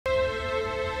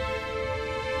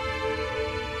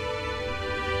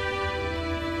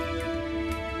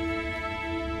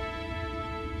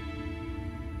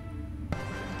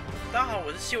大家好，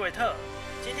我是希维特。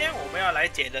今天我们要来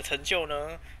解的成就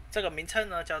呢，这个名称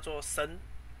呢叫做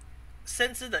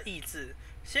先知的意志。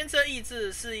先知的意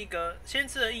志是一个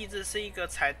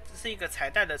彩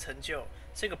蛋的成就，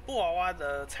是一个布娃娃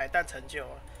的彩蛋成就。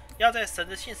要在神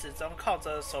的信使中靠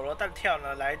着手榴弹跳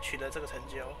呢来取得这个成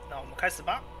就。那我们开始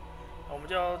吧。我们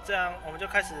就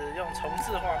开始用重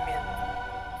置画面，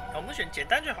我们选简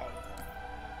单就好了。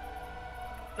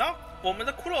然后我们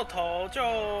的骷髅头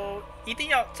就一定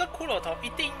要，这骷髅头一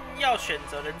定要选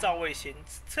择人造卫星，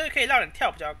这可以让你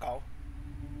跳比较高。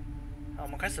好，我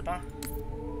们开始吧。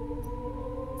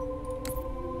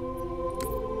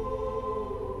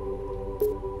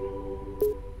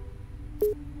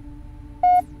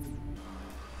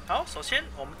好，首先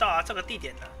我们到达这个地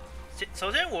点了。首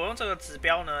先我用这个指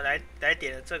标呢来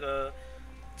点这个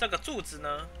柱子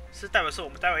呢，是代表是我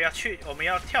们待会我们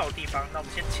要跳的地方。那我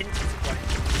们先清几只怪。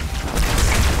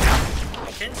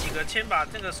先把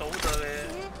这个守护者的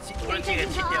无人机给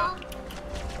清掉，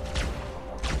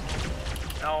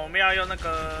然后我们要用那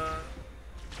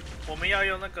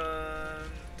个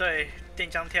对电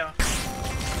浆跳。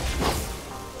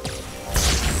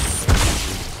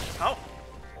好，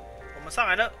我们上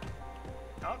来了，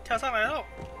好，跳上来后，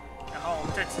然后我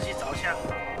们再仔细找一下，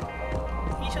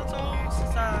印象中是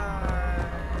在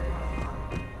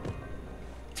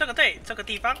这个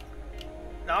地方。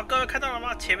然后各位看到了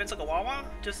吗？前面这个娃娃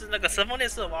就是那个神风烈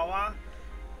士的娃娃，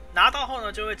拿到后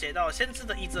呢就会解到先知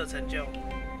的意志的成就。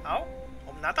好，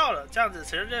我们拿到了，这样子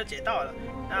成就就解到了。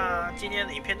那今天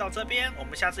的影片到这边，我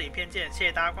们下次影片见，谢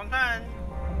谢大家观看。